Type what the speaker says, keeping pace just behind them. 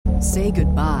Say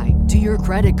goodbye to your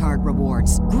credit card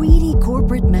rewards. Greedy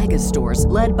corporate mega stores,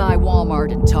 led by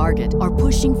Walmart and Target, are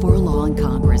pushing for a law in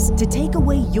Congress to take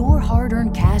away your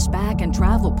hard-earned cash back and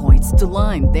travel points to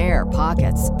line their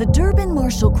pockets. The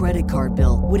Durbin-Marshall credit card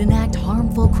bill would enact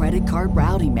harmful credit card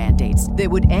routing mandates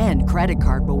that would end credit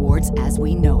card rewards as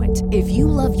we know it. If you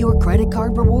love your credit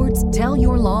card rewards, tell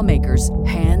your lawmakers,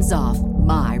 hands off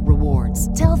my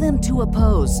rewards. Tell them to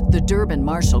oppose the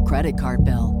Durbin-Marshall credit card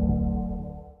bill.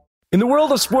 In the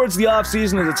world of sports, the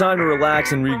offseason is a time to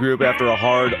relax and regroup after a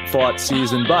hard-fought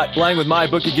season. But playing with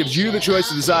MyBookie gives you the choice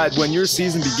to decide when your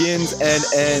season begins and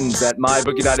ends. At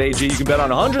MyBookie.ag, you can bet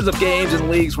on hundreds of games and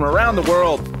leagues from around the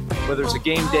world. Whether it's a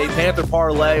game day Panther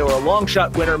parlay or a long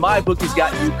shot winner, MyBookie's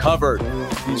got you covered.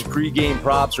 These pre-game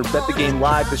props or bet the game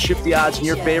live to shift the odds in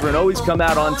your favor and always come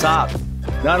out on top.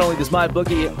 Not only does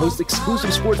MyBookie host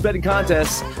exclusive sports betting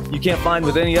contests you can't find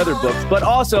with any other book, but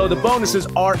also the bonuses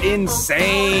are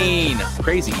insane.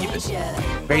 Crazy even.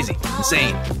 Crazy.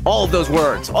 Insane. All of those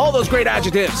words. All those great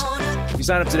adjectives. If you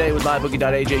sign up today with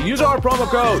MyBookie.ag, use our promo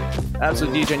code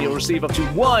AbsoluteDJ and you'll receive up to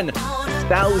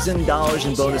 $1,000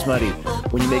 in bonus money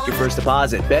when you make your first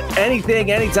deposit. Bet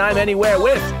anything, anytime, anywhere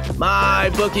with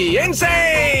MyBookie.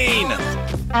 Insane!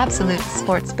 Absolute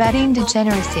sports betting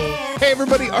degeneracy. Hey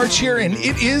everybody, Arch here, and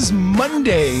it is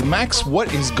Monday. Max,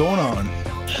 what is going on?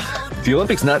 The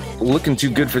Olympics not looking too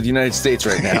good for the United States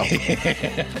right now.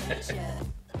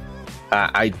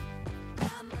 I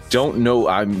don't know.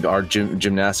 Our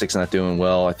gymnastics not doing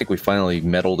well. I think we finally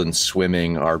medaled in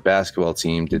swimming. Our basketball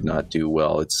team did not do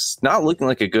well. It's not looking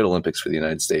like a good Olympics for the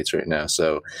United States right now.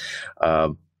 So I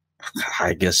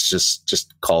guess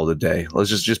just call it a day. Let's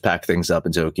just pack things up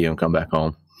in Tokyo and come back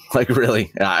home. Like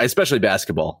really, especially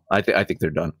basketball. I think they're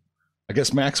done. I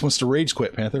guess Max wants to rage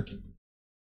quit, Panther.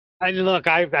 I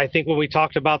think when we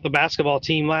talked about the basketball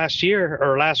team last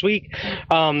week,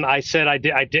 I said I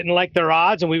didn't like their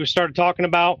odds, and we started talking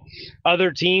about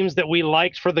other teams that we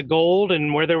liked for the gold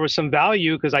and where there was some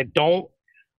value because I don't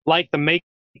like the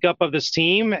makeup of this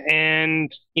team.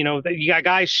 And you got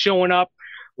guys showing up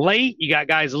late, you got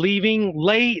guys leaving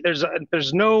late.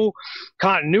 There's no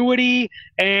continuity,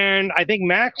 and I think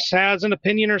Max has an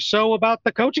opinion or so about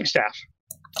the coaching staff.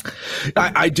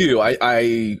 I do.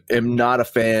 I am not a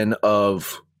fan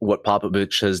of what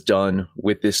Popovich has done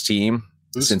with this team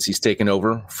since he's taken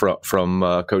over from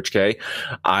Coach K.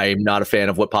 I'm not a fan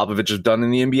of what Popovich has done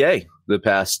in the NBA the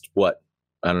past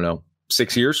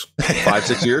 6 years,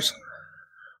 5-6 years.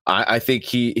 I think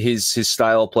his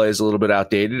style of play is a little bit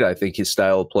outdated. I think his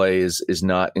style of play is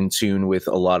not in tune with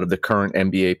a lot of the current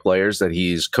NBA players that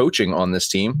he's coaching on this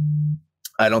team.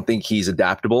 I don't think he's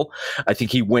adaptable. I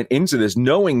think he went into this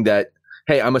knowing that,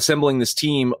 hey, I'm assembling this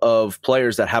team of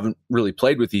players that haven't really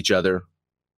played with each other.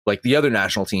 Like the other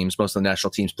national teams, most of the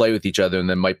national teams play with each other and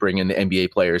then might bring in the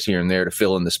NBA players here and there to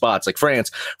fill in the spots. Like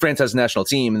France has a national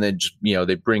team and then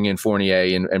they bring in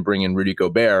Fournier and bring in Rudy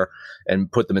Gobert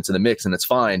and put them into the mix and it's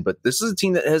fine. But this is a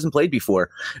team that hasn't played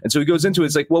before. And so he goes into it,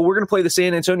 it's like, well, we're going to play the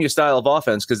San Antonio style of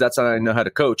offense because that's how I know how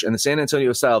to coach. And the San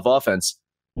Antonio style of offense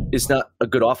is not a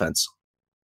good offense.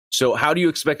 So how do you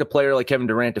expect a player like Kevin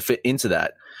Durant to fit into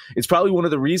that? It's probably one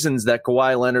of the reasons that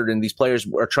Kawhi Leonard and these players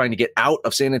are trying to get out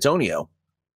of San Antonio.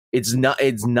 It's not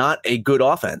a good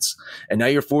offense. And now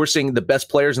you're forcing the best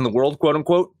players in the world, quote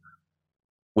unquote,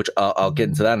 which I'll get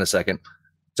into that in a second,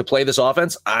 to play this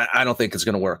offense. I don't think it's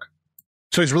going to work.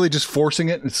 So he's really just forcing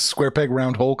it. It's a square peg,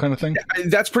 round hole kind of thing.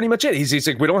 That's pretty much it. He's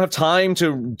like, we don't have time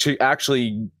to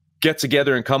actually get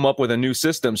together and come up with a new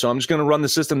system. So I'm just going to run the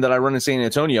system that I run in San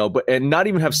Antonio, and not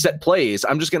even have set plays.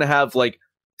 I'm just going to have like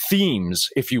themes,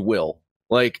 if you will.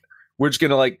 Like we're just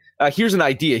going to here's an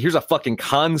idea. Here's a fucking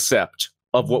concept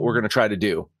of what we're going to try to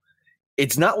do.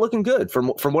 It's not looking good from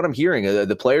what I'm hearing.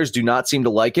 The players do not seem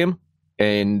to like him,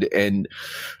 and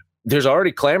there's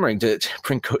already clamoring to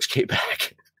bring Coach K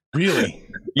back. Really?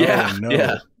 Yeah. Oh, no.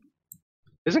 Yeah.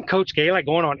 Isn't Coach K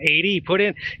going on 80?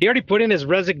 He already put in his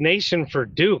resignation for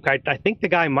Duke. I think the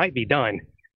guy might be done.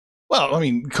 Well, I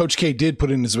mean, Coach K did put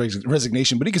in his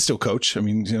resignation, but he can still coach. I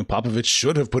mean, Popovich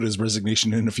should have put his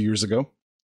resignation in a few years ago.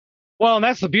 Well, and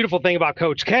that's the beautiful thing about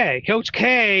Coach K. Coach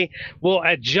K will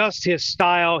adjust his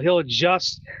style. He'll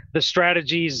adjust the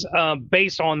strategies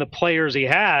based on the players he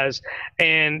has.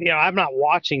 And, I'm not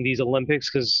watching these Olympics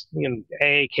because,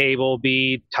 A, cable,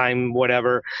 B, time,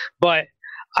 whatever. But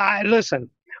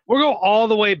listen, we'll go all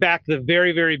the way back to the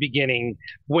very, very beginning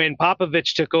when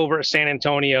Popovich took over at San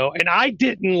Antonio. And I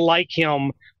didn't like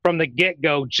him from the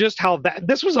get-go, just how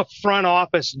this was a front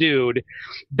office dude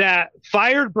that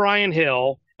fired Brian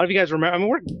Hill. don't know if you guys remember. I mean,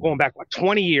 we're going back,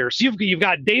 20 years. So you've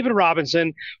got David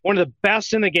Robinson, one of the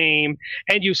best in the game,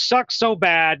 and you suck so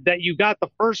bad that you got the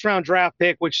first-round draft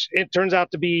pick, which it turns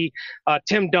out to be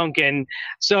Tim Duncan.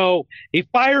 So he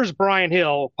fires Brian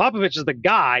Hill. Popovich is the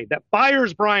guy that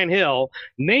fires Brian Hill,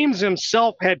 names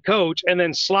himself head coach, and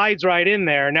then slides right in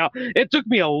there. Now, it took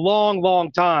me a long,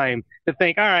 long time to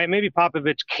think, all right, maybe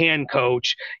Popovich can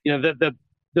coach. You know,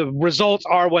 the results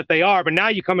are what they are. But now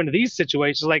you come into these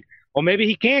situations like, well, maybe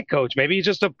he can't coach. Maybe he's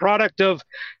just a product of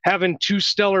having two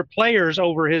stellar players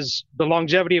over the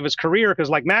longevity of his career. Because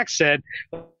like Max said,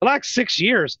 the last 6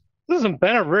 years, this hasn't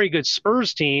been a very good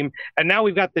Spurs team. And now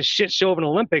we've got this shit show of an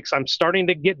Olympics. I'm starting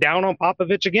to get down on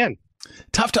Popovich again.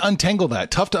 Tough to untangle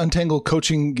that. Tough to untangle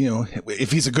coaching, you know,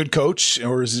 if he's a good coach,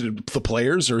 or is it the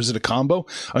players, or is it a combo?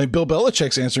 I mean, Bill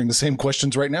Belichick's answering the same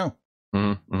questions right now.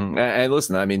 Mm-hmm. And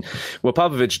listen, I mean, what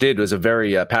Popovich did was a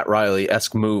very Pat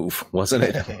Riley-esque move, wasn't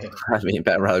it? I mean,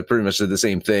 Pat Riley pretty much did the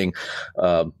same thing.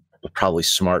 Probably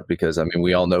smart because, I mean,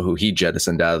 we all know who he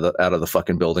jettisoned out of the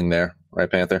fucking building there,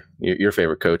 right, Panther? Your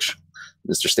favorite coach,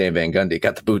 Mr. Stan Van Gundy,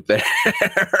 got the boot there.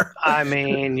 I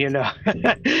mean, you know,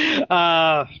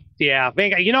 yeah,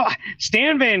 you know,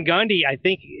 Stan Van Gundy, I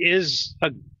think, is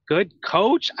a good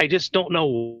coach. I just don't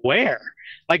know where.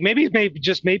 Like maybe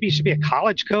he should be a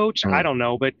college coach. I don't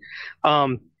know, but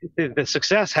the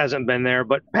success hasn't been there.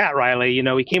 But Pat Riley, you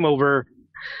know, he came over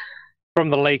from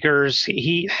the Lakers.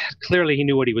 He clearly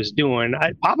knew what he was doing.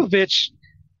 Popovich,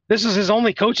 this is his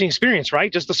only coaching experience,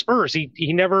 right? Just the Spurs.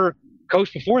 He never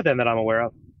coached before then that I'm aware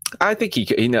of. I think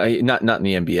he not in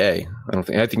the NBA.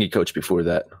 I think he coached before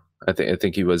that. I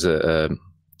think he was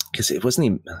because it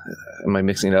wasn't. Am I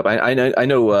mixing it up? I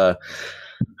know.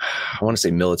 I want to say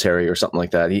military or something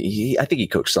like that. I think he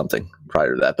coached something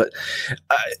prior to that, but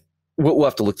we'll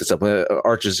have to look this up.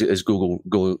 Arch is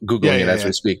Googling it as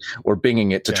we speak, or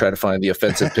binging it to try to find the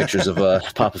offensive pictures of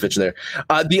Popovich there.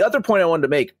 The other point I wanted to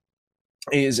make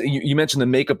is you mentioned the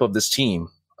makeup of this team.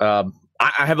 I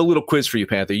have a little quiz for you,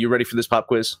 Panther. You ready for this pop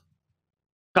quiz?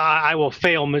 I will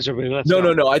fail miserably.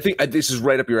 No. I think this is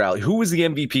right up your alley. Who was the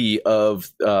MVP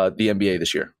of the NBA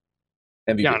this year?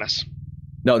 MVP. Giannis.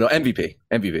 No, MVP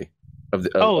of the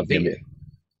NBA.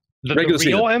 Regular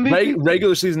season MVP?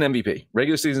 Regular season MVP.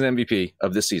 Regular season MVP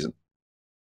of this season.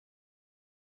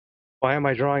 Why am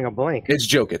I drawing a blank?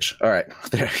 It's Jokic. All right.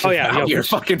 Yeah, you're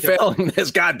fucking failing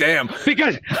this. Goddamn.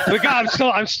 Because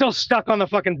I'm still stuck on the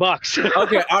fucking Bucks.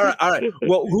 Okay. All right.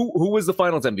 Well, who was the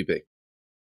Finals MVP?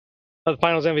 The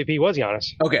Finals MVP was Giannis.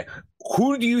 Okay.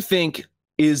 Who do you think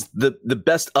is the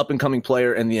best up and coming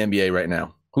player in the NBA right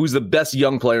now? Who's the best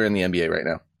young player in the NBA right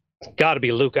now? Got to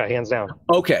be Luka, hands down.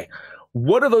 Okay.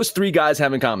 What do those three guys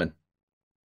have in common?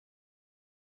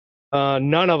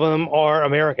 None of them are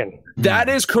American. That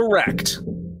is correct.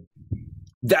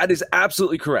 That is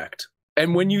absolutely correct.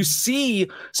 And when you see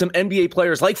some NBA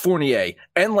players like Fournier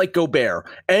and like Gobert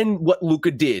and what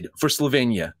Luka did for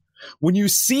Slovenia, when you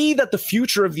see that the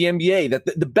future of the NBA, that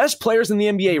the best players in the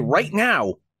NBA right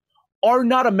now are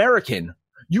not American,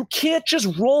 you can't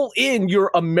just roll in your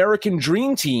American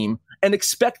dream team and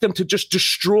expect them to just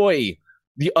destroy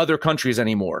the other countries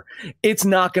anymore. It's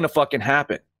not going to fucking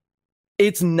happen.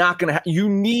 It's not going to you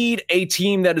need a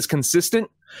team that is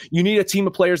consistent. You need a team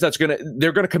of players they're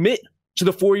going to commit to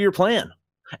the 4-year plan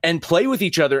and play with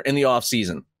each other in the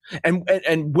offseason.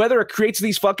 And whether it creates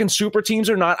these fucking super teams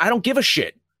or not, I don't give a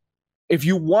shit. If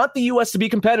you want the US to be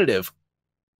competitive,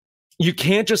 you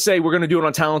can't just say we're going to do it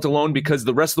on talent alone because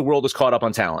the rest of the world is caught up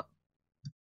on talent.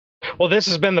 Well, this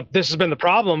has been the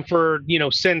problem for, you know,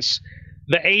 since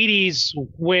the 80s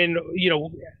when, you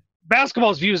know,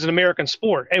 basketball is viewed as an American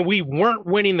sport and we weren't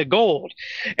winning the gold.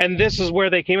 And this is where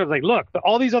they came up like, look,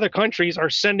 all these other countries are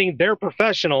sending their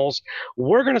professionals.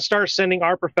 We're going to start sending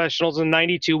our professionals. In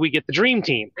 92, we get the dream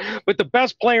team. But the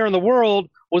best player in the world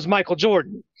was Michael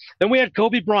Jordan. Then we had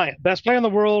Kobe Bryant. Best player in the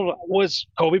world was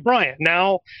Kobe Bryant.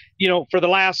 Now, you know, for the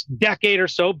last decade or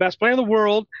so, best player in the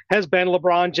world has been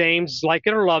LeBron James. Like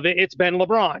it or love it, it's been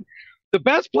LeBron. The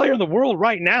best player in the world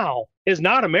right now is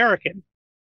not American.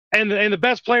 And the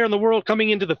best player in the world coming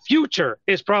into the future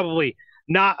is probably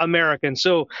not American.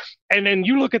 So, and then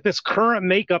you look at this current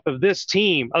makeup of this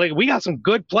team. Like, we got some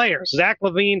good players. Zach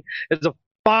LaVine is a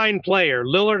fine player.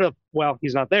 Lillard, well,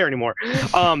 he's not there anymore.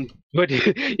 But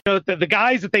you know, the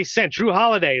guys that they sent, Drew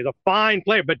Holiday is a fine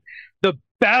player. But the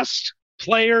best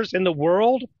players in the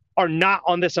world are not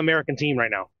on this American team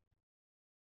right now.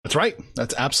 That's right.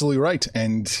 That's absolutely right.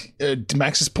 And to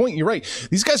Max's point, you're right.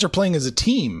 These guys are playing as a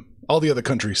team. All the other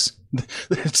countries,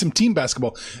 some team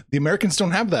basketball. The Americans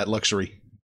don't have that luxury.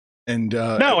 And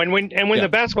no, and when the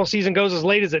basketball season goes as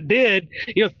late as it did,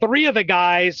 3 of the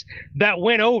guys that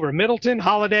went over, Middleton,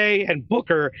 Holiday, and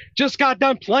Booker, just got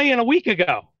done playing a week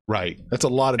ago. Right, that's a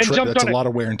lot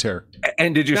of wear and tear.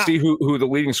 And did you see who the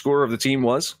leading scorer of the team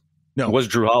was? No, it was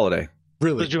Drew Holiday.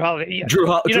 Really, it was Drew Holiday. Yeah.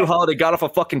 Drew Holiday got off a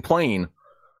fucking plane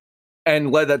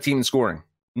and led that team in scoring.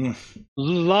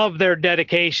 Love their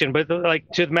dedication, but like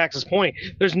to Max's point,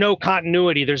 there's no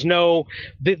continuity.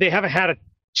 They haven't had a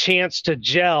chance to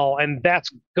gel, and that's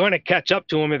going to catch up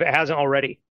to them if it hasn't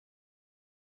already.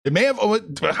 It may have.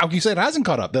 How can you say it hasn't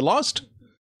caught up? They lost.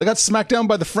 They got smacked down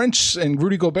by the French and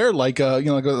Rudy Gobert like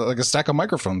a stack of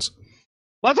microphones.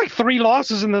 Well, that's like 3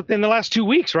 losses in the last 2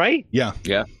 weeks, right? Yeah.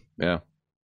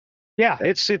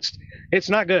 It's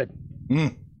not good.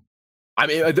 I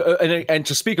mean, and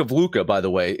to speak of Luka, by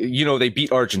the way, they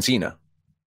beat Argentina.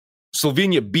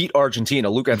 Slovenia beat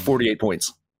Argentina. Luka had 48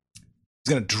 points.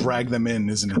 He's going to drag them in,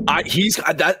 isn't he?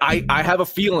 I have a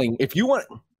feeling if you want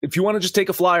to just take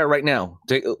a flyer right now,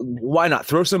 why not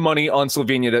throw some money on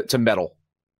Slovenia to medal?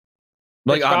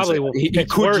 Like, honestly, he could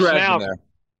drag them there.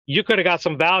 You could have got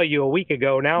some value a week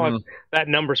ago. Now that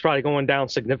number's probably going down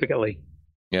significantly.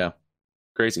 Yeah,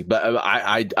 crazy. But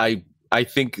I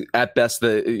think at best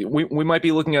we might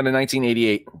be looking at a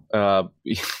 1988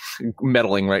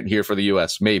 medaling right here for the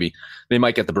U.S. Maybe they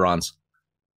might get the bronze.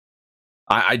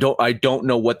 I don't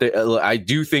know what I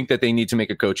do think that they need to make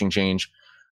a coaching change,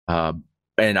 and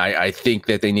I think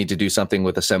that they need to do something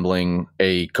with assembling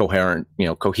a coherent,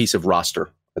 cohesive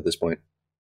roster at this point.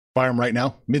 Fire them right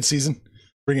now, mid-season,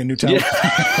 bring in new talent.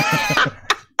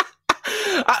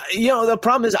 Yeah. The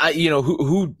problem is,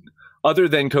 who other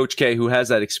than Coach K, who has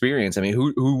that experience? I mean,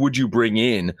 who would you bring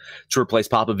in to replace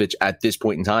Popovich at this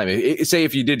point in time? Say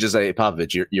if you did just say,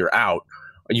 Popovich, you're out.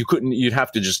 You'd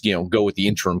have to just, go with the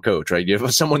interim coach, right? You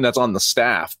have someone that's on the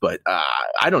staff, but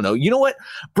I don't know. You know what?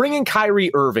 Bring in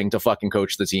Kyrie Irving to fucking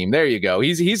coach the team. There you go.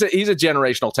 He's a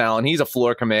generational talent. He's a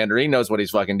floor commander. He knows what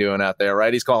he's fucking doing out there,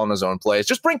 right? He's calling his own plays.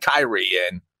 Just bring Kyrie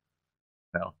in.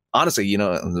 No, honestly,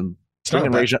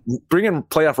 bring in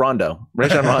playoff Rondo.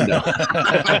 Rajon Rondo.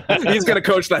 He's going to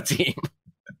coach that team.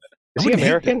 Is he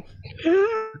American?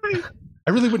 I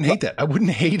really wouldn't hate that. I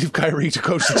wouldn't hate if Kyrie to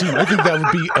coach the team. I think that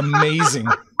would be amazing.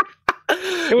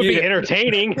 It would be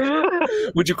entertaining.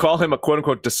 Would you call him a quote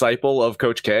unquote disciple of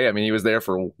Coach K? I mean, he was there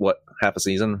for what, half a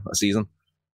season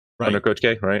right. Under Coach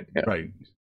K, right? Yeah. Right.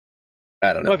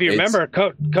 I don't know. Well, if you remember,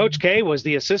 Coach K was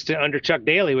the assistant under Chuck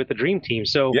Daly with the Dream Team.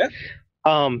 So,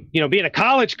 being a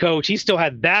college coach, he still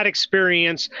had that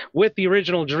experience with the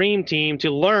original Dream Team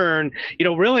to learn.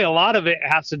 Really a lot of it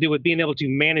has to do with being able to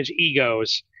manage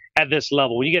egos at this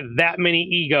level. When you get that many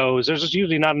egos, there's just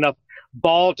usually not enough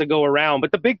ball to go around.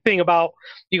 But the big thing about,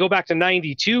 you go back to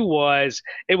 92,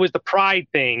 it was the pride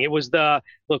thing. It was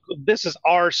look, this is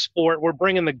our sport. We're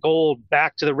bringing the gold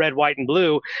back to the red, white, and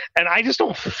blue. And I just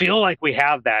don't feel like we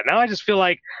have that. Now I just feel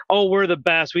like, we're the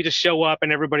best. We just show up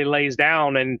and everybody lays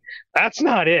down. And that's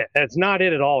not it. That's not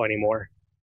it at all anymore.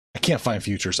 I can't find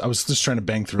futures. I was just trying to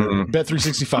bang through.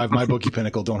 Bet365, MyBookie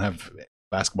Pinnacle don't have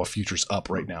basketball futures up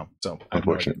right now. So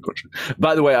unfortunate.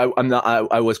 By the way,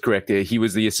 I was correct. He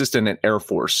was the assistant at Air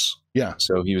Force. Yeah.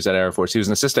 So he was at Air Force. He was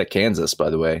an assistant at Kansas, by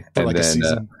the way. For a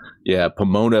season.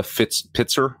 Pomona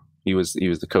Pitzer. He was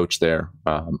the coach there.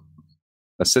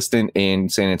 Assistant in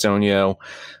San Antonio,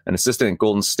 an assistant at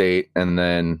Golden State, and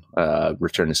then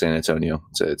returned to San Antonio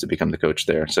to become the coach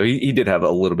there. So he did have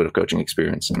a little bit of coaching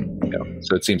experience. And,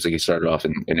 so it seems like he started off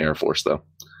in Air Force, though.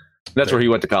 That's where he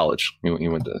went to college. He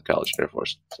went to college at Air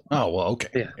Force. Oh, well, okay.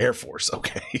 Yeah. Air Force.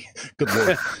 Okay. Good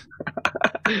Lord.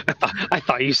 I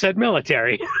thought you said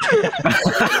military.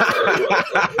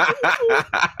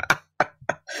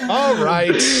 All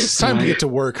right. It's time to get to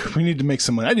work. We need to make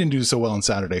some money. I didn't do so well on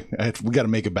Saturday. We got to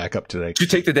make it back up today. Did you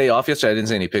take the day off yesterday? I didn't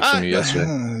see any pics from you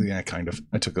yesterday. Yeah, kind of.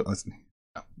 I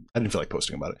didn't feel like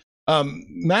posting about it.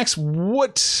 Max,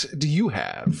 what do you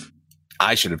have?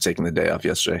 I should have taken the day off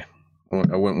yesterday.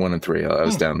 I went 1 and 3. I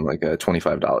was down like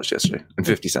 $25 yesterday and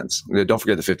 50 cents. Don't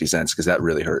forget the 50 cents because that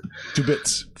really hurt. 2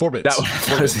 bits, 4 bits.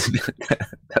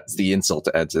 That's the insult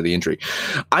to add to the injury.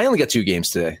 I only got 2 games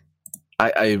today.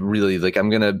 I really like.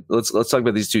 Let's talk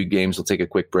about these 2 games. We'll take a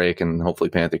quick break and hopefully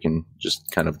Panther can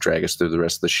just kind of drag us through the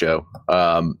rest of the show.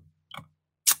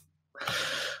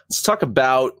 Let's talk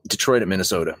about Detroit at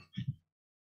Minnesota.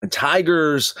 The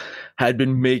Tigers had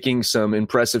been making some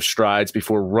impressive strides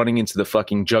before running into the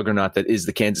fucking juggernaut that is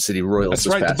the Kansas City Royals.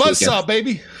 That's right, the buzzsaw,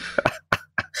 baby.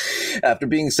 After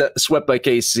being swept by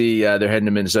KC, they're heading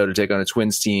to Minnesota to take on a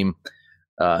Twins team.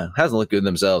 Hasn't looked good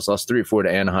themselves. Lost 3-4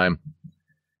 to Anaheim.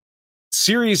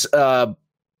 Series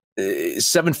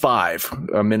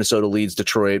 7-5. Minnesota leads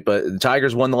Detroit, but the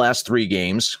Tigers won the last 3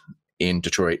 games in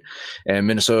Detroit, and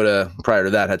Minnesota prior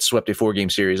to that had swept a 4-game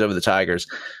series over the Tigers.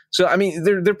 So I mean,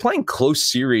 they're playing close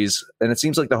series, and it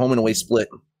seems like the home and away split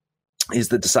is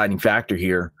the deciding factor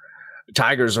here.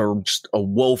 Tigers are just a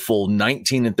woeful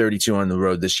 19-32 on the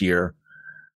road this year.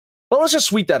 But let's just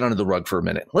sweep that under the rug for a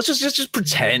minute. Let's just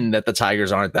pretend that the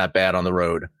Tigers aren't that bad on the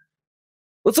road.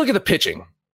 Let's look at the pitching,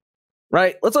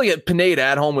 right? Let's look at Pineda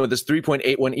at home with his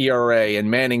 3.81 ERA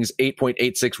and Manning's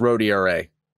 8.86 road ERA.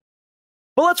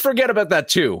 But let's forget about that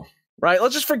too, right?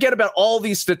 Let's just forget about all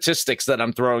these statistics that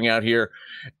I'm throwing out here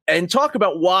and talk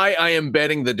about why I am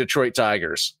betting the Detroit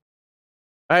Tigers.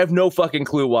 I have no fucking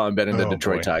clue why I'm betting the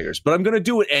Detroit Tigers, but I'm going to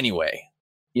do it anyway.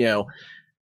 You know,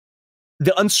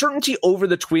 the uncertainty over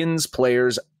the Twins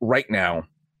players right now,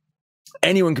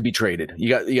 anyone could be traded. You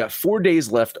got 4 days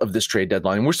left of this trade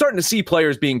deadline. We're starting to see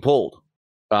players being pulled.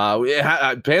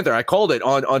 Panther, I called it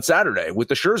on Saturday with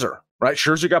the Scherzer, right?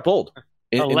 Scherzer got pulled.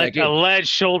 Alleged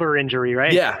shoulder injury,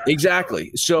 right? Yeah,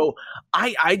 exactly. So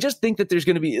I just think that there's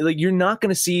going to be, like, you're not going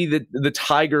to see the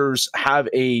Tigers have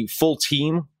a full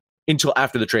team until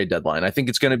after the trade deadline. I think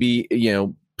it's going to be,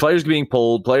 players being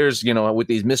pulled, players, with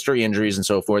these mystery injuries and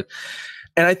so forth.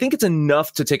 And I think it's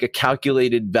enough to take a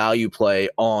calculated value play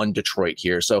on Detroit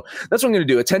here. So that's what I'm going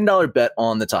to do, a $10 bet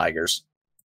on the Tigers.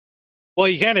 Well,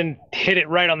 you kind of hit it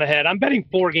right on the head. I'm betting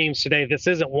 4 games today. This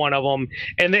isn't one of them.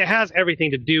 And it has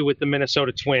everything to do with the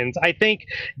Minnesota Twins. I think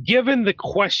given the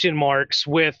question marks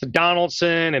with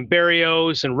Donaldson and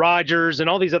Berrios and Rogers and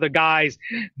all these other guys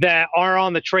that are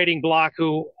on the trading block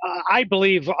who I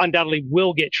believe undoubtedly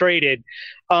will get traded,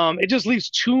 it just leaves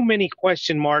too many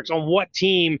question marks on what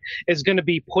team is going to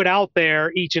be put out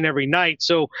there each and every night.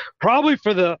 So probably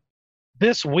for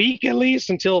this week, at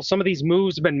least, until some of these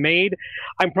moves have been made,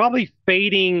 I'm probably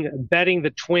fading betting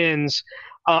the Twins.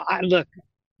 I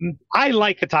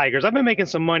like the Tigers. I've been making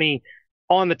some money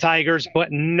on the Tigers, but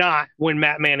not when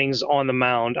Matt Manning's on the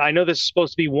mound. I know this is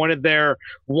supposed to be one of their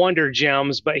wonder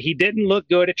gems, but he didn't look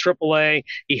good at AAA.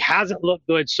 He hasn't looked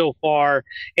good so far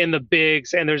in the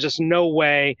bigs, and there's just no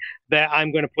way that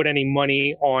I'm going to put any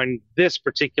money on this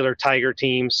particular Tiger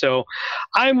team. So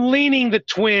I'm leaning the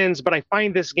Twins, but I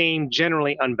find this game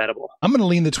generally unbettable. I'm going to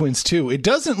lean the Twins too. It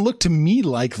doesn't look to me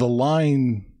like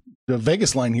the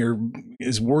Vegas line here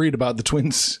is worried about the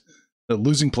Twins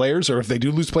losing players, or if they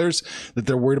do lose players, that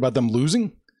they're worried about them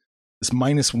losing. It's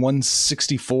minus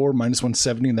 164, minus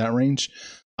 170 in that range.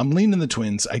 I'm leaning the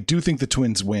Twins. I do think the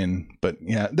Twins win, but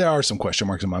yeah, there are some question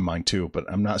marks in my mind too, but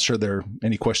I'm not sure there are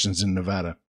any questions in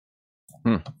Nevada.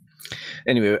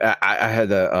 Anyway, I had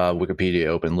the Wikipedia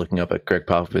open looking up at Greg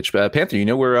Popovich. Panther, you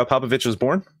know where Popovich was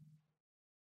born?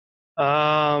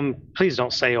 Please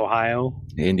don't say Ohio.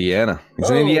 Indiana. He's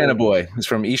an Indiana boy. He's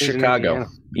from East Chicago.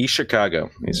 East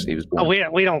Chicago. He was born.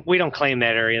 Oh, we don't claim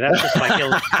that area. That's just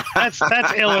like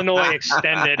that's Illinois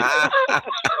extended.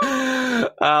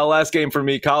 Last game for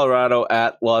me: Colorado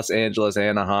at Los Angeles,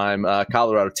 Anaheim.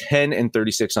 Colorado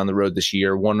 10-36 on the road this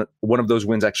year. One of those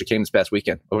wins actually came this past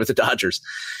weekend over the Dodgers.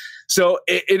 So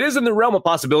it is in the realm of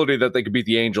possibility that they could beat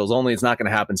the Angels. Only it's not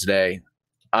going to happen today.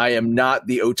 I am not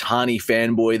the Ohtani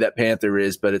fanboy that Panther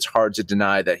is, but it's hard to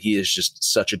deny that he is just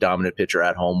such a dominant pitcher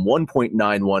at home.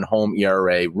 1.91 home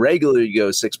ERA, regularly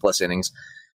goes 6+ innings.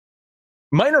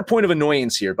 Minor point of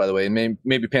annoyance here, by the way,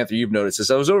 maybe Panther, you've noticed this.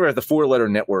 I was over at the 4-Letter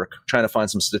Network trying to find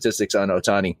some statistics on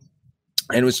Ohtani,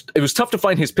 and it was tough to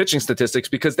find his pitching statistics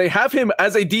because they have him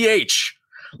as a DH.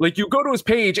 Like, you go to his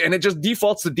page and it just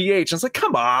defaults to DH. And it's like,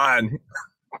 come on.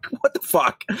 What the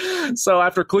fuck? So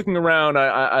after clicking around,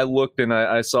 I looked and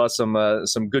I saw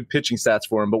some good pitching stats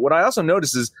for him. But what I also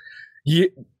noticed is he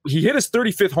hit his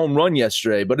 35th home run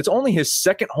yesterday, but it's only his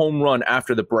second home run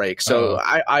after the break. So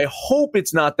I hope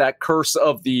it's not that curse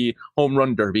of the home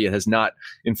run derby. It has not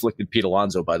inflicted Pete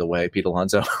Alonso, by the way. Pete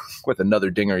Alonso with another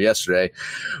dinger yesterday.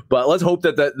 But let's hope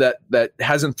that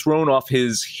hasn't thrown off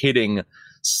his hitting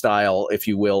style, if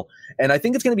you will. And I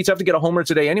think it's going to be tough to get a homer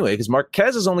today anyway, because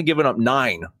Marquez has only given up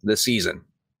 9 this season.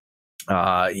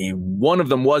 One of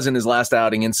them was in his last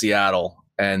outing in Seattle,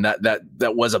 and that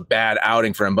was a bad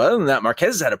outing for him. But other than that,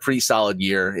 Marquez has had a pretty solid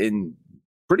year, and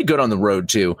pretty good on the road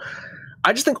too.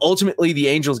 I just think ultimately the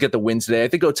Angels get the win today. I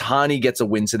think Ohtani gets a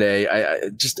win today. I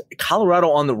just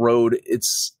Colorado on the road,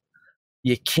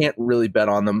 you can't really bet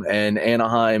on them. And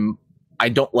Anaheim, I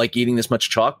don't like eating this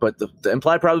much chalk, but the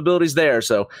implied probability is there.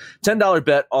 So $10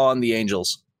 bet on the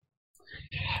Angels.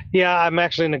 Yeah, I'm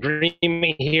actually in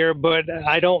agreement here, but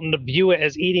I don't view it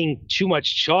as eating too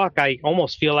much chalk. I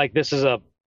almost feel like this is a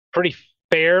pretty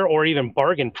fair or even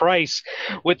bargain price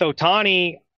with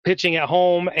Ohtani. pitching at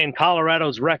home and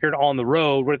Colorado's record on the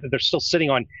road, where they're still sitting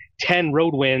on 10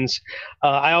 road wins.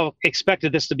 I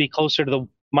expected this to be closer to the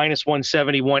minus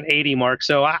 170, 180 mark.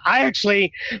 So I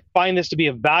actually find this to be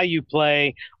a value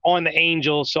play on the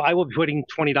Angels. So I will be putting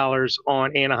 $20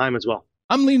 on Anaheim as well.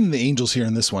 I'm leaning the Angels here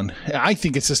in this one. I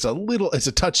think it's just it's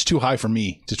a touch too high for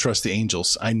me to trust the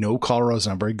Angels. I know Colorado's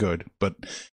not very good, but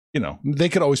they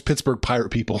could always Pittsburgh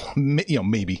Pirate people.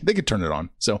 Maybe they could turn it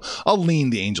on. So I'll lean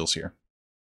the Angels here.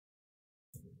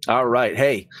 All right.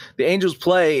 Hey, the Angels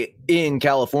play in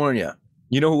California.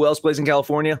 You know who else plays in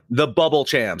California? The Bubble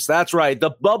Champs. That's right.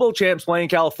 The Bubble Champs play in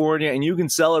California, and you can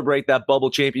celebrate that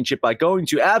Bubble Championship by going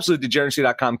to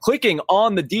AbsoluteDegeneracy.com. Clicking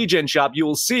on the DGen shop, you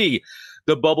will see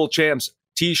the Bubble Champs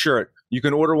t-shirt. You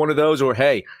can order one of those, or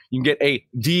hey, you can get a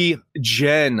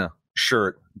DGen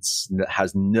shirt. It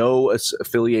has no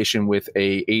affiliation with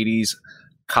a 80s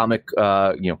comic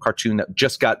cartoon that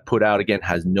just got put out. Again,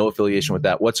 has no affiliation with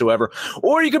that whatsoever.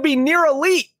 Or you could be near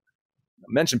elite. I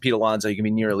mentioned Pete Alonso. You can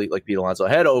be near elite like Pete Alonso.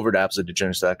 Head over to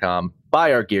AbsoluteDegeneracy.com,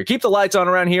 buy our gear, keep the lights on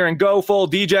around here, and go full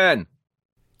DGen.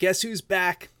 Guess who's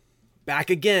back? Back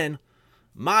again.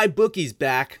 My bookie's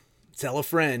back. Tell a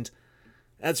friend.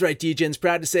 That's right, DGen's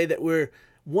proud to say that we're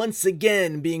once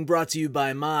again being brought to you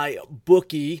by My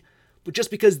Bookie. But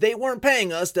just because they weren't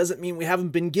paying us doesn't mean we haven't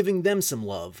been giving them some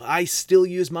love. I still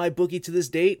use My Bookie to this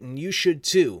date, and you should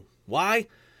too. Why?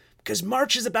 Because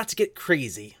March is about to get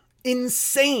crazy.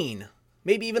 Insane.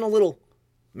 Maybe even a little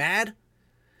mad.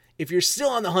 If you're still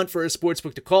on the hunt for a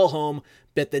sportsbook to call home,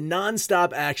 bet the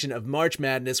non-stop action of March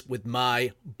Madness with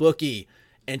My Bookie.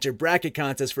 Enter bracket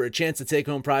contests for a chance to take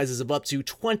home prizes of up to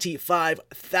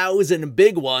 25,000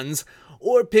 big ones,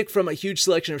 or pick from a huge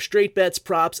selection of straight bets,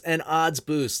 props, and odds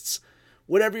boosts.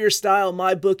 Whatever your style,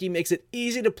 MyBookie makes it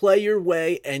easy to play your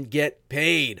way and get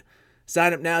paid.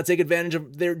 Sign up now, take advantage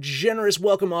of their generous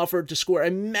welcome offer to score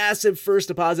a massive first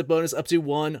deposit bonus up to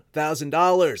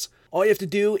 $1,000. All you have to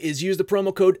do is use the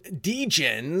promo code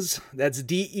DGENS, that's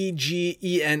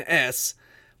DEGENS,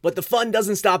 but the fun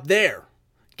doesn't stop there.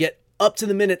 Get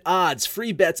up-to-the-minute odds,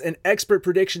 free bets, and expert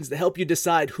predictions to help you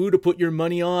decide who to put your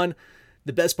money on.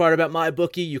 The best part about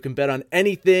MyBookie, you can bet on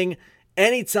anything,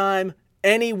 anytime,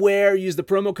 anywhere. Use the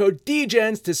promo code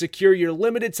DGENS to secure your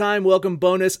limited time welcome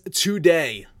bonus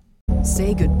today.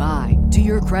 Say goodbye to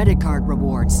your credit card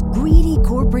rewards. Greedy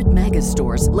corporate mega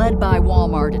stores, led by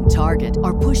Walmart and Target,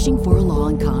 are pushing for a law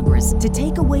in Congress to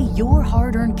take away your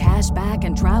hard-earned cash back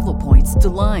and travel points to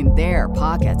line their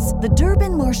pockets. The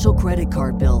Durbin-Marshall credit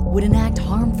card bill would enact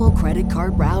harmful credit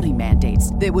card routing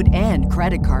mandates that would end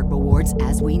credit card rewards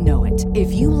as we know it.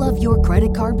 If you love your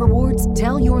credit card rewards,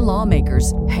 tell your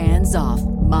lawmakers, hands off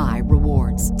my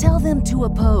rewards. Tell them to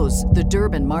oppose the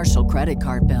Durbin-Marshall credit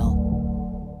card bill.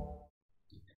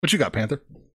 What you got, Panther?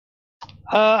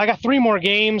 I got 3 more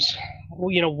games.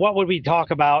 What would we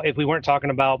talk about if we weren't talking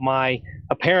about my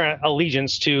apparent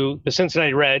allegiance to the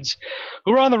Cincinnati Reds,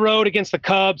 who are on the road against the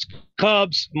Cubs.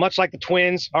 Cubs, much like the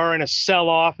Twins, are in a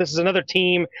sell-off. This is another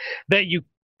team that you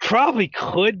probably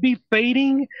could be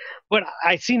fading, but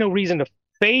I see no reason to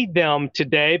fade them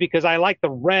today because I like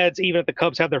the Reds, even if the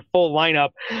Cubs have their full lineup.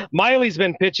 Miley's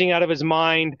been pitching out of his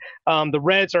mind. The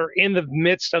Reds are in the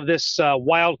midst of this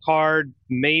wild card,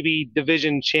 maybe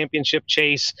division championship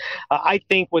chase. I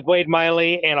think with Wade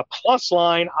Miley and a plus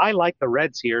line, I like the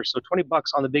Reds here. So $20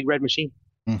 on the big red machine.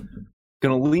 Going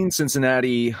to lean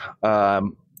Cincinnati.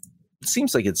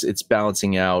 Seems like it's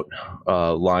balancing out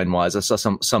line wise. I saw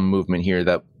some movement here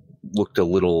that looked a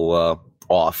little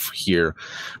off here,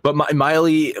 but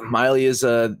Miley is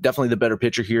definitely the better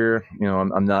pitcher here.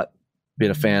 I'm not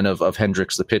been a fan of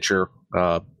Hendricks, the pitcher.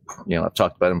 I've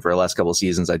talked about him for the last couple of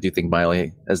seasons. I do think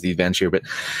Miley has the advantage here, but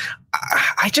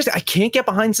I can't get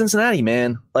behind Cincinnati,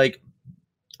 man. Like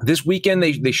this weekend,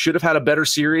 they should have had a better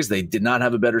series. They did not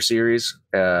have a better series.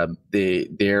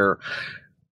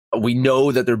 We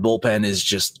know that their bullpen is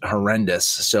just horrendous.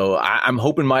 So I'm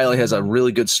hoping Miley has a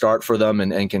really good start for them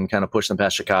and can kind of push them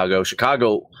past Chicago.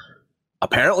 Chicago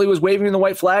apparently was waving the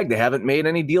white flag. They haven't made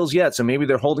any deals yet. So maybe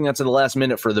they're holding on to the last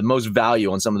minute for the most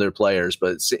value on some of their players.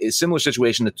 But it's a similar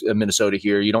situation to Minnesota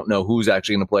here. You don't know who's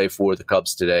actually going to play for the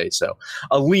Cubs today. So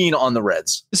a lean on the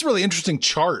Reds. This is a really interesting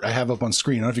chart I have up on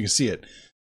screen. I don't know if you can see it.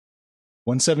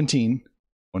 117,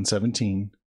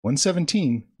 117,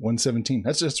 117, 117.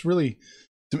 That's really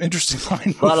some interesting line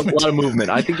movement. A lot of movement.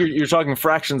 I think you're talking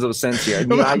fractions of a cent here. I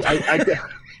mean,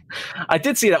 I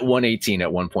did see that 118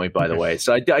 at one point, by the way.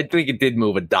 So I think it did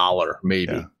move $1,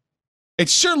 maybe. Yeah. It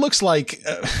sure looks like,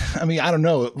 I don't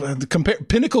know,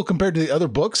 Pinnacle compared to the other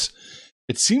books,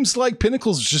 it seems like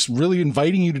Pinnacle's just really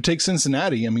inviting you to take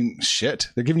Cincinnati. I mean, shit.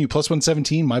 They're giving you plus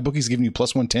 117. My bookie's giving you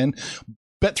plus 110.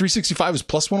 Bet365 is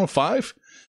plus 105.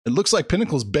 It looks like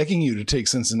Pinnacle's begging you to take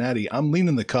Cincinnati. I'm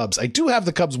leaning the Cubs. I do have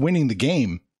the Cubs winning the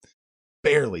game.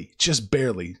 Barely, just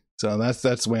barely. So that's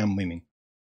the way I'm leaning.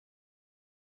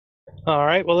 All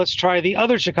right, well, let's try the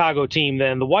other Chicago team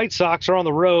then. The White Sox are on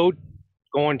the road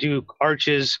going to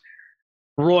Arch's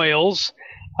Royals.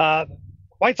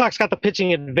 White Sox got the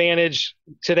pitching advantage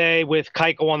today with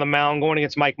Keuchel on the mound going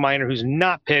against Mike Minor, who's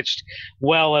not pitched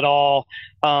well at all.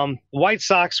 White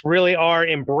Sox really are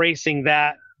embracing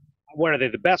that. What are they,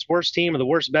 the best worst team or the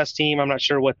worst best team? I'm not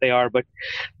sure what they are, but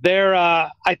they're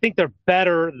I think they're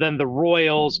better than the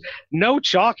Royals. No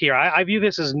chalk here. I view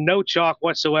this as no chalk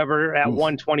whatsoever at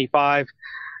 125,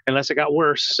 unless it got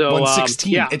worse. So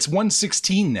 116. It's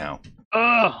 116 now.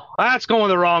 Oh, that's going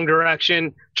the wrong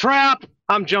direction. Trap.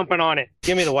 I'm jumping on it.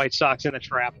 Give me the White Sox in the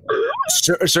trap.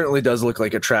 Certainly does look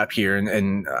like a trap here.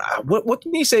 And what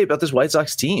can you say about this White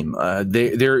Sox team?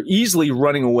 They're easily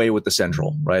running away with the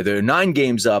Central, right? They're 9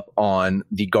 games up on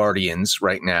the Guardians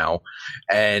right now,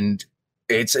 and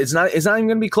it's not even going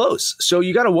to be close. So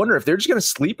you got to wonder if they're just going to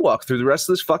sleepwalk through the rest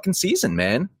of this fucking season,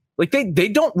 man. Like they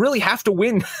don't really have to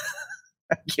win.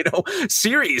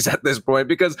 Series at this point,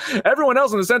 because everyone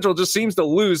else in the Central just seems to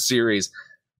lose series.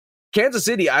 Kansas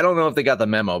City, I don't know if they got the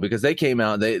memo, because they came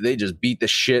out, they just beat the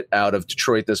shit out of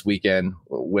Detroit this weekend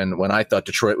when I thought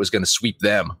Detroit was going to sweep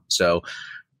them. So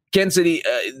Kansas City,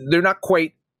 they're not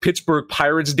quite Pittsburgh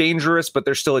Pirates dangerous, but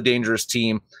they're still a dangerous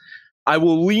team. I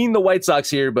will lean the White Sox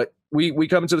here, but we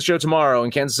come into the show tomorrow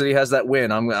and Kansas City has that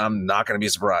win. I'm not going to be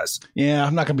surprised. Yeah,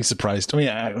 I'm not going to be surprised. I mean,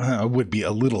 I would be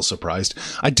a little surprised.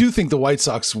 I do think the White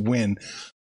Sox win.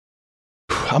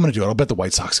 I'm going to do it. I'll bet the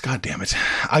White Sox. God damn it.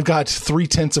 I've got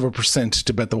 0.3%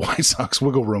 to bet the White Sox.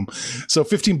 Wiggle room. So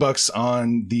 $15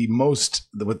 on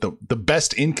the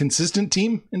best inconsistent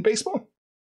team in baseball.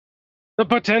 The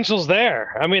potential's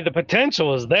there. I mean, the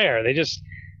potential is there. They just,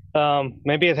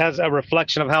 maybe it has a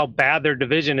reflection of how bad their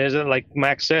division is. Like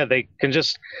Max said, they can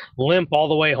just limp all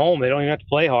the way home. They don't even have to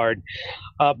play hard.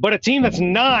 But a team that's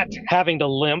not having to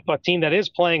limp, a team that is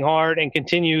playing hard and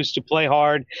continues to play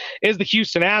hard, is the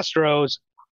Houston Astros.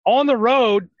 On the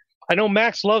road, I know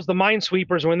Max loves the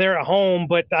Minesweepers when they're at home,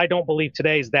 but I don't believe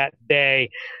today's that day.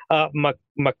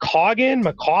 McCoffin,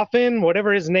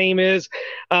 whatever his name is,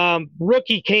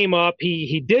 rookie came up.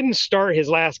 He didn't start his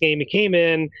last game. He came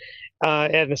in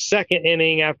at the second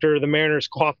inning after the Mariners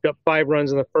coughed up 5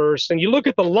 runs in the first. And you look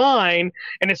at the line,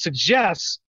 and it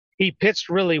suggests he pitched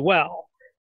really well.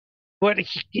 But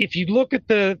if you look at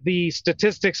the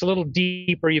statistics a little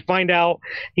deeper, you find out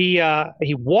he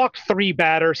walked 3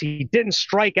 batters. He didn't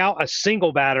strike out a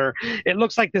single batter. It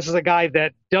looks like this is a guy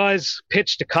that does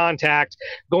pitch to contact,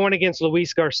 going against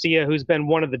Luis Garcia, who's been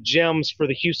one of the gems for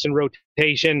the Houston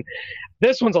rotation.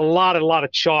 This one's a lot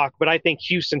of chalk, but I think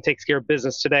Houston takes care of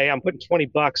business today. I'm putting $20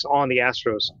 on the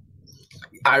Astros.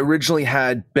 I originally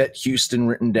had bet Houston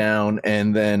written down,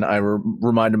 and then I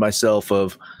reminded myself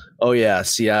of, oh yeah,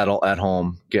 Seattle at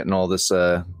home getting all this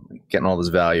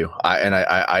value.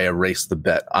 I erased the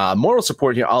bet. Moral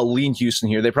support here. I'll lean Houston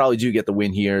here. They probably do get the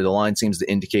win here. The line seems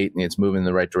to indicate it's moving in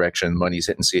the right direction. Money's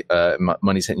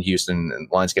hitting Houston, and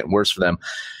the line's getting worse for them.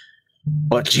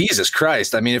 But Jesus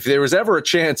Christ, I mean, if there was ever a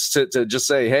chance to just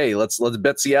say, hey, let's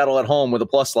bet Seattle at home with a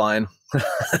plus line,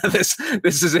 this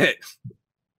is it.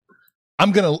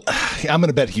 I'm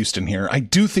gonna bet Houston here. I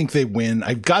do think they win.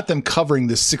 I've got them covering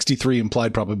this 63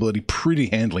 implied probability pretty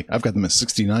handily. I've got them at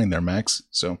 69 there, Max.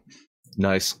 So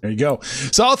nice. There you go.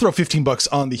 So I'll throw $15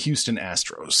 on the Houston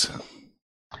Astros.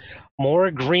 More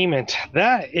agreement.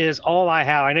 That is all I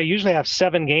have. I know usually I have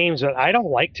 7 games, but I don't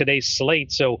like today's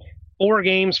slate. So 4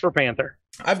 games for Panther.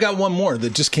 I've got one more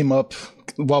that just came up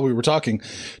while we were talking.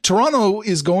 Toronto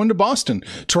is going to Boston.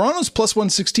 Toronto's plus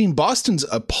 116. Boston's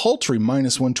a paltry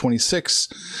minus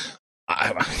 126.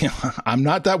 I'm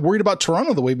not that worried about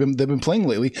Toronto the way they've been playing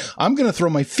lately. I'm going to throw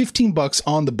my $15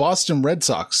 on the Boston Red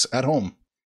Sox at home.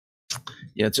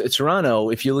 Yeah, it's Toronto.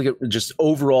 If you look at just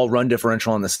overall run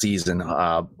differential on the season,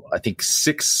 I think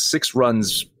six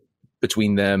runs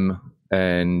between them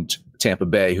and Tampa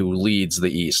Bay, who leads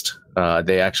the East.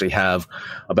 They actually have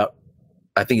about,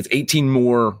 I think it's 18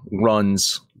 more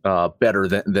runs better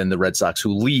than the Red Sox,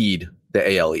 who lead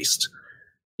the AL East.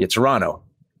 Yet Toronto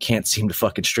can't seem to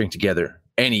fucking string together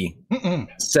any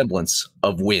semblance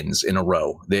of wins in a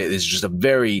row. It's just a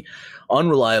very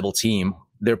unreliable team.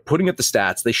 They're putting up the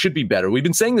stats. They should be better. We've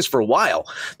been saying this for a while,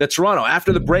 that Toronto,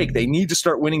 after the break, they need to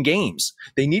start winning games.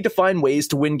 They need to find ways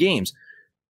to win games.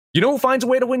 You know who finds a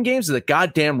way to win games? The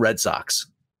goddamn Red Sox.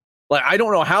 Like, I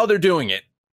don't know how they're doing it,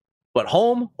 but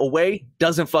home, away,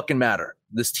 doesn't fucking matter.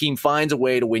 This team finds a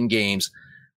way to win games.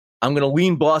 I'm going to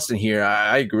lean Boston here.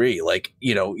 I agree. Like,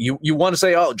 you want to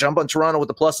say, oh, jump on Toronto with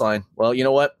the plus line. Well, you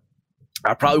know what?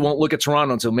 I probably won't look at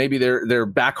Toronto until maybe they're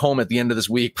back home at the end of this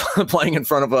week playing in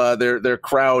front of their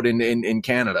crowd in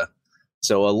Canada.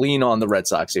 So lean on the Red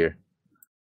Sox here.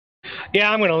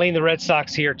 Yeah, I'm going to lean the Red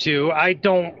Sox here, too. I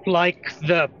don't like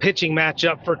the pitching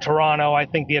matchup for Toronto. I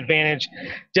think the advantage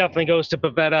definitely goes to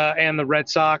Pivetta and the Red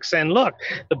Sox. And look,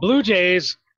 the Blue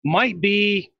Jays might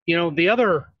be, the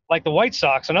other, like the White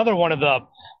Sox, another one of the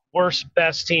worst,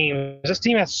 best teams. This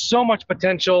team has so much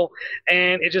potential,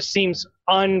 and it just seems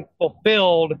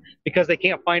unfulfilled because they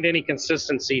can't find any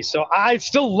consistency. So I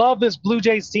still love this Blue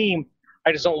Jays team.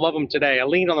 I just don't love them today. I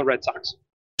lean on the Red Sox.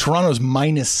 Toronto's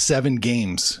 -7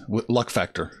 games with luck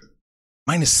factor.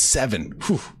 -7.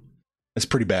 Whew. That's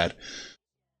pretty bad.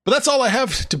 But that's all I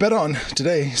have to bet on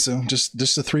today. So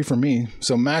just the 3 for me.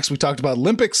 So Max, we talked about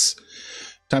Olympics.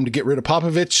 Time to get rid of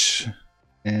Popovich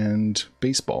and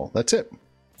baseball. That's it.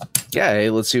 Yeah,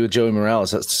 hey, let's see what Joey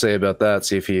Morales has to say about that.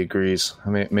 See if he agrees. I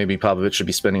mean, maybe Popovich should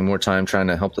be spending more time trying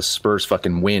to help the Spurs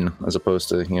fucking win, as opposed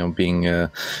to being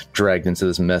dragged into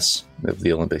this mess of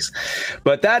the Olympics.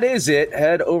 But that is it.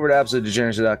 Head over to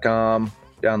absolutedegeneracy.com.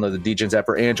 Download the DGens app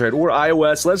for Android or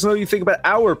iOS. Let us know what you think about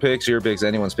our picks, your picks,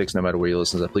 anyone's picks, no matter where you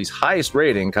listen to that. Please, highest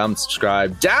rating, comment,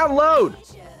 subscribe, download.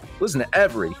 Listen to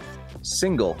every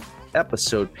single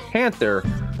episode. Panther,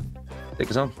 take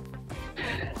us home.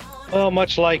 Well,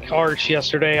 much like Arch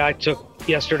yesterday, I took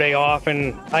yesterday off,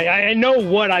 and I know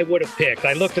what I would have picked.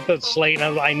 I looked at the slate,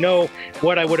 and I know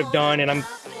what I would have done, and I'm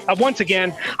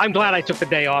glad I took the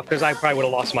day off because I probably would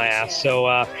have lost my ass.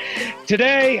 So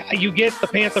today, you get the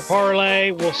Panther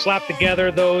parlay. We'll slap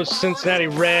together those Cincinnati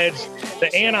Reds,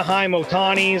 the Anaheim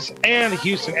Otanis, and the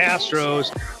Houston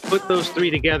Astros. Put those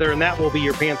 3 together, and that will be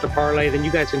your Panther parlay. Then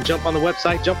you guys can jump on the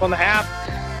website, jump on the app,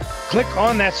 click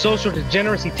on that social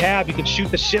degeneracy tab. You can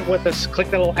shoot the shit with us. Click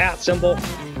that little @ symbol.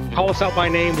 Call us out by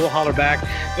name. We'll holler back.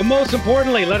 But most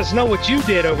importantly, let us know what you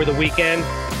did over the weekend,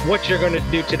 what you're going to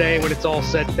do today when it's all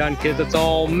said and done, kids. It's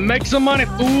all make some money,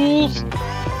 fools.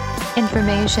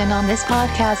 Information on this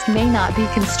podcast may not be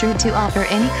construed to offer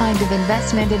any kind of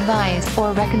investment advice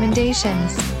or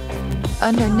recommendations.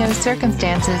 Under no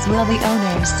circumstances will the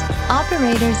owners,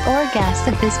 operators, or guests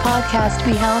of this podcast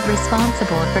be held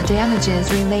responsible for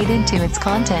damages related to its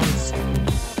contents.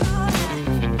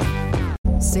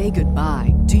 Say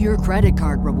goodbye to your credit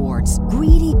card rewards.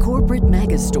 Greedy corporate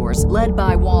mega stores, led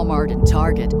by Walmart and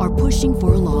Target, are pushing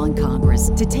for a law in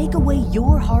Congress to take away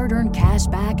your hard-earned cash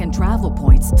back and travel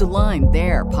points to line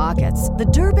their pockets. The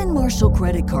Durbin-Marshall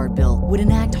credit card bill would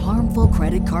enact harmful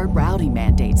credit card routing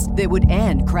mandates that would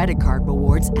end credit card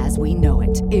rewards as we know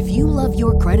it. If you love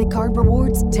your credit card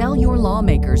rewards, tell your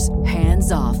lawmakers,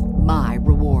 hands off my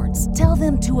rewards. Tell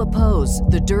them to oppose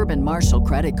the Durbin-Marshall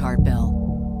credit card bill.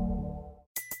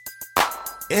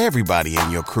 Everybody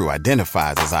in your crew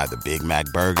identifies as either Big Mac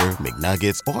Burger,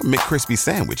 McNuggets, or McCrispy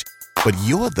Sandwich. But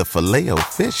you're the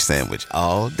Filet-O-Fish Sandwich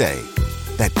all day.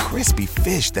 That crispy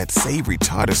fish, that savory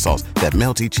tartar sauce, that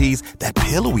melty cheese, that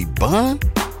pillowy bun.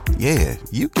 Yeah,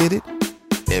 you get it.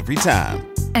 Every time.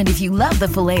 And if you love the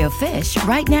Filet-O-Fish,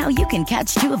 right now you can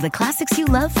catch 2 of the classics you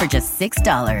love for just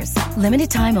 $6.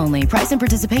 Limited time only. Price and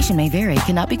participation may vary.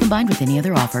 Cannot be combined with any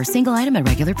other offer. Single item at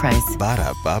regular price.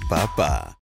 Ba-da-ba-ba-ba.